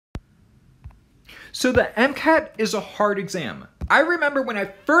So the MCAT is a hard exam. I remember when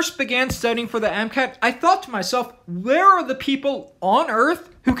I first began studying for the MCAT, I thought to myself, where are the people on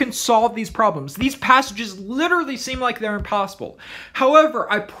earth who can solve these problems? These passages literally seem like they're impossible.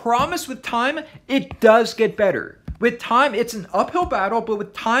 However, I promise with time, it does get better. With time, it's an uphill battle, but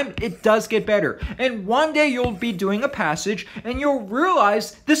with time, it does get better. And one day you'll be doing a passage and you'll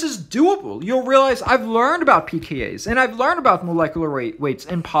realize this is doable. You'll realize I've learned about pKa's and I've learned about molecular weights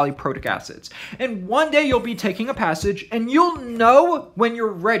and polyprotic acids. And one day you'll be taking a passage and you'll know when you're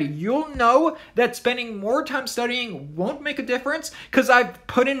ready. You'll know that spending more time studying won't make a difference because I've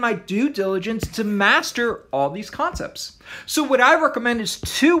put in my due diligence to master all these concepts. So what I recommend is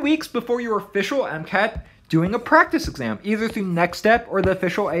 2 weeks before your official MCAT, doing a practice exam, either through Next Step or the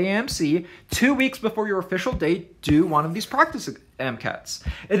official AAMC. 2 weeks before your official date, do one of these practice MCATs.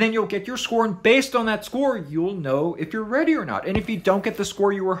 And then you'll get your score, and based on that score, you'll know if you're ready or not. And if you don't get the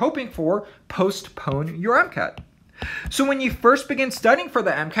score you were hoping for, postpone your MCAT. So when you first begin studying for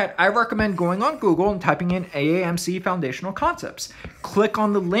the MCAT, I recommend going on Google and typing in AAMC Foundational Concepts. Click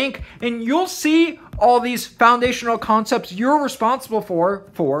on the link and you'll see all these foundational concepts you're responsible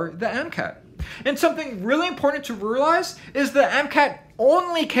for the MCAT. And something really important to realize is the MCAT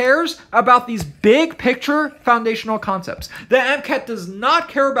only cares about these big picture foundational concepts. The MCAT does not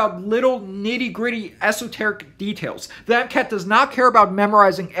care about little nitty-gritty esoteric details. The MCAT does not care about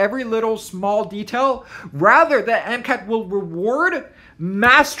memorizing every little small detail. Rather, the MCAT will reward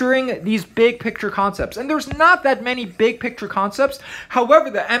mastering these big picture concepts. And there's not that many big picture concepts. However,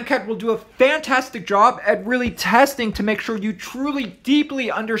 the MCAT will do a fantastic job at really testing to make sure you truly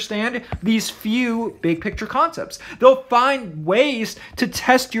deeply understand these few big picture concepts. They'll find ways to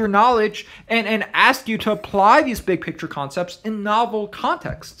test your knowledge and ask you to apply these big picture concepts in novel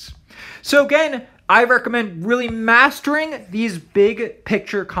contexts. So again, I recommend really mastering these big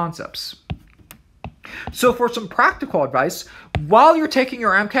picture concepts. So for some practical advice, while you're taking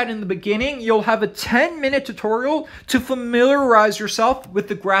your MCAT in the beginning, you'll have a 10-minute tutorial to familiarize yourself with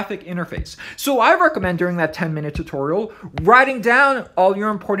the graphic interface. So I recommend during that 10-minute tutorial, writing down all your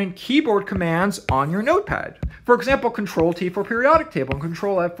important keyboard commands on your notepad. For example, Control-T for periodic table and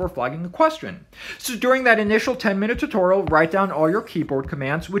Control-F for flagging a question. So during that initial 10-minute tutorial, write down all your keyboard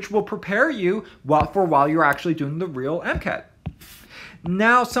commands, which will prepare you while you're actually doing the real MCAT.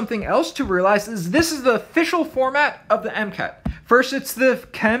 Now, something else to realize is this is the official format of the MCAT. First, it's the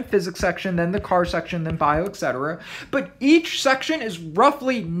chem physics section, then the car section, then bio, etc. But each section is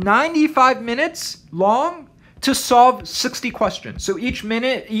roughly 95 minutes long to solve 60 questions. So each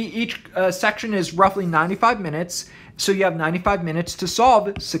section is roughly 95 minutes. So you have 95 minutes to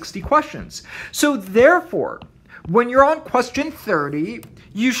solve 60 questions. So therefore, when you're on question 30,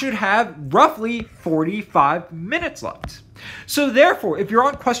 you should have roughly 45 minutes left. So therefore, if you're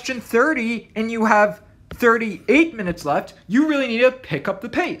on question 30 and you have 38 minutes left, you really need to pick up the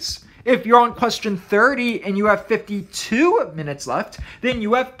pace. If you're on question 30 and you have 52 minutes left, then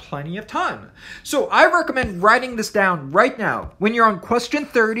you have plenty of time. So I recommend writing this down right now. When you're on question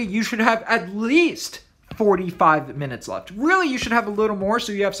 30, you should have at least 45 minutes left. Really, you should have a little more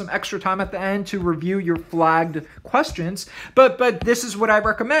so you have some extra time at the end to review your flagged questions. But this is what I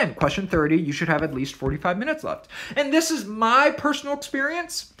recommend. Question 30, you should have at least 45 minutes left. And this is my personal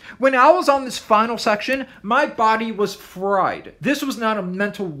experience. When I was on this final section, my body was fried. This was not a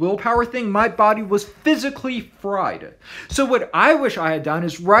mental willpower thing. My body was physically fried. So what I wish I had done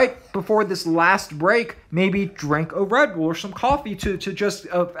is right before this last break, maybe drink a Red Bull or some coffee to just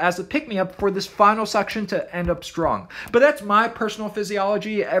as a pick-me-up for this final section to end up strong. But that's my personal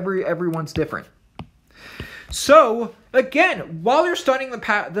physiology. Everyone's different. So again, while you're studying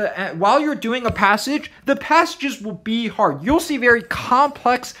while you're doing a passage, the passages will be hard. You'll see very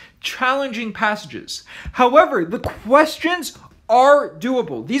complex, challenging passages. However, the questions are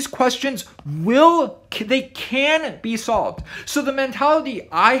doable. These questions they can be solved. So the mentality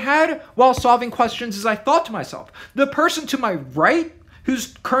I had while solving questions is I thought to myself, the person to my right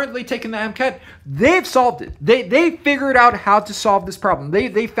who's currently taking the MCAT, they've solved it. They figured out how to solve this problem.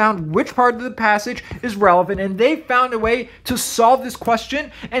 They found which part of the passage is relevant, and they found a way to solve this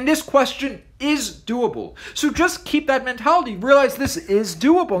question, and this question is doable. So just keep that mentality. Realize this is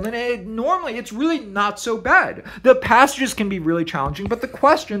doable, and normally it's really not so bad. The passages can be really challenging, but the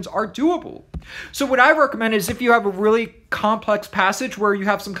questions are doable. So what I recommend is if you have a really complex passage where you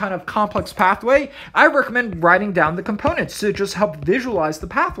have some kind of complex pathway, I recommend writing down the components to just help visualize the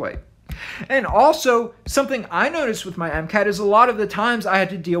pathway. And also, something I noticed with my MCAT is a lot of the times I had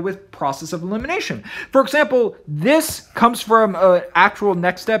to deal with process of elimination. For example, this comes from an actual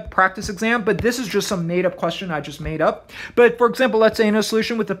next step practice exam, but this is just some made up question I just made up. But for example, let's say in a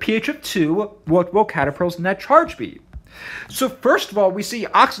solution with a pH of 2, what will caterpillar's net charge be? So first of all, we see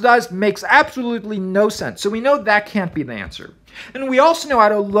oxidized makes absolutely no sense. So we know that can't be the answer. And we also know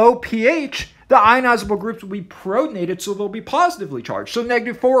at a low pH, the ionizable groups will be protonated, so they'll be positively charged. So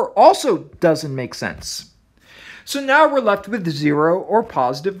 -4 also doesn't make sense. So now we're left with 0 or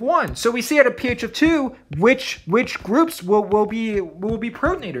 +1. So we see at a pH of 2, which groups will be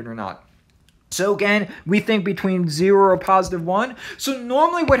protonated or not. So again, we think between 0 or +1. So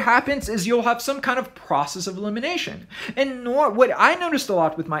normally what happens is you'll have some kind of process of elimination. And what I noticed a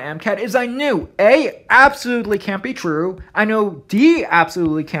lot with my MCAT is I knew A absolutely can't be true. I know D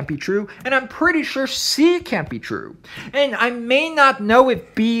absolutely can't be true. And I'm pretty sure C can't be true. And I may not know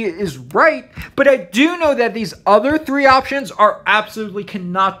if B is right, but I do know that these other 3 options are absolutely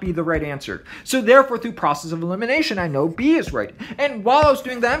cannot be the right answer. So therefore, through process of elimination, I know B is right. And while I was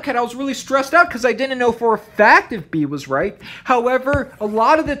doing the MCAT, I was really stressed out because I didn't know for a fact if B was right. However, a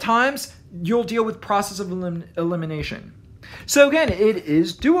lot of the times you'll deal with process of elimination. So again, it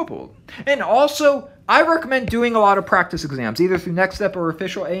is doable. And also, I recommend doing a lot of practice exams, either through Next Step or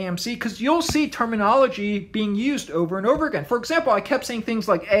official AMC, because you'll see terminology being used over and over again. For example, I kept saying things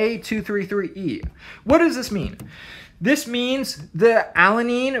like A233E. What does this mean? This means the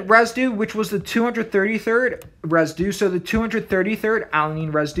alanine residue, which was the 233rd residue, so the 233rd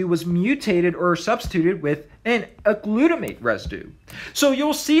alanine residue was mutated or substituted with a glutamate residue. So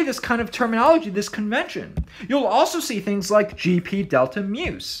you'll see this kind of terminology, this convention. You'll also see things like GP delta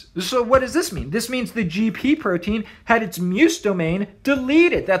muse. So what does this mean? This means the GP protein had its muse domain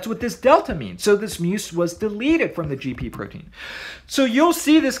deleted. That's what this delta means. So this muse was deleted from the GP protein. So you'll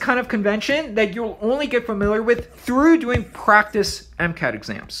see this kind of convention that you'll only get familiar with through doing practice MCAT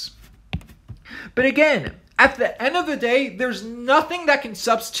exams. But again, at the end of the day, there's nothing that can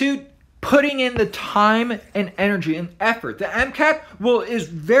substitute putting in the time and energy and effort. The MCAT is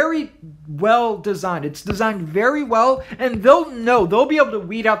very well designed. It's designed very well, and they'll be able to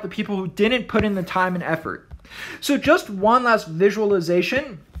weed out the people who didn't put in the time and effort. So just one last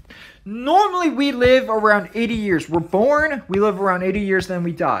visualization. Normally we live around 80 years. We're born, we live around 80 years, then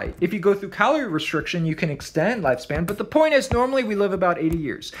we die. If you go through calorie restriction, you can extend lifespan, but the point is normally we live about 80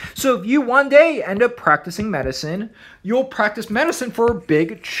 years. So if you one day end up practicing medicine, you'll practice medicine for a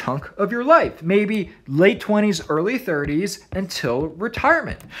big chunk of your life, maybe late 20s, early 30s until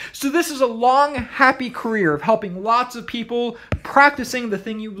retirement. So this is a long, happy career of helping lots of people, practicing the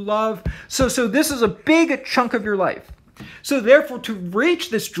thing you love. So this is a big chunk of your life. So therefore, to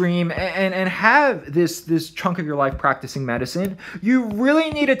reach this dream and have this chunk of your life practicing medicine, you really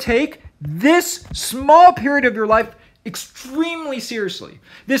need to take this small period of your life extremely seriously.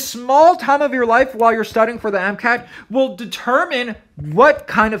 This small time of your life while you're studying for the MCAT will determine what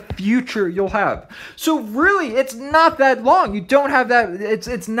kind of future you'll have. So really, it's not that long. You don't have that,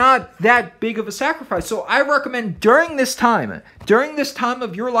 it's not that big of a sacrifice. So I recommend during this time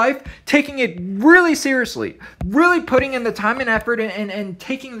of your life, taking it really seriously, really putting in the time and effort and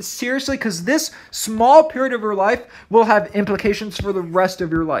taking this seriously, because this small period of your life will have implications for the rest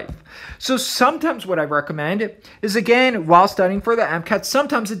of your life. So sometimes what I recommend is, again, while studying for the MCAT,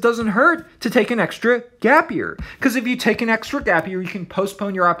 sometimes it doesn't hurt to take an extra gap year. Because if you take an extra gap year, you can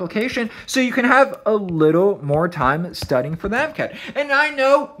postpone your application so you can have a little more time studying for the MCAT. And I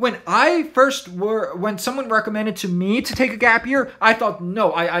know when someone recommended to me to take a gap year, I thought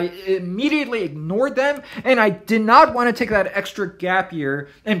no, I immediately ignored them, and I did not want to take that extra gap year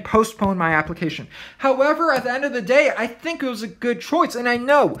and postpone my application. However, at the end of the day, I think it was a good choice. And I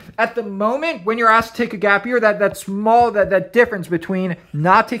know at the moment when you're asked to take a gap year, that difference between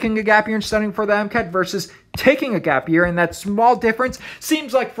not taking a gap year and studying for the MCAT versus taking a gap year, and that small difference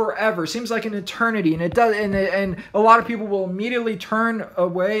seems like forever, seems like an eternity, and it does, and a lot of people will immediately turn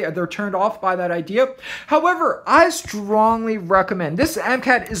away, they're turned off by that idea. However, I strongly recommend, this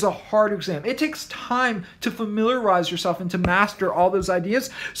MCAT is a hard exam. It takes time to familiarize yourself and to master all those ideas.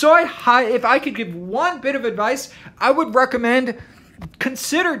 So if I could give one bit of advice, I would recommend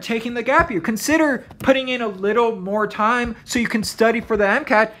consider taking the gap year. Consider putting in a little more time so you can study for the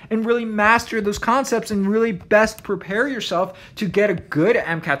MCAT and really master those concepts and really best prepare yourself to get a good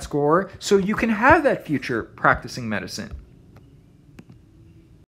MCAT score so you can have that future practicing medicine.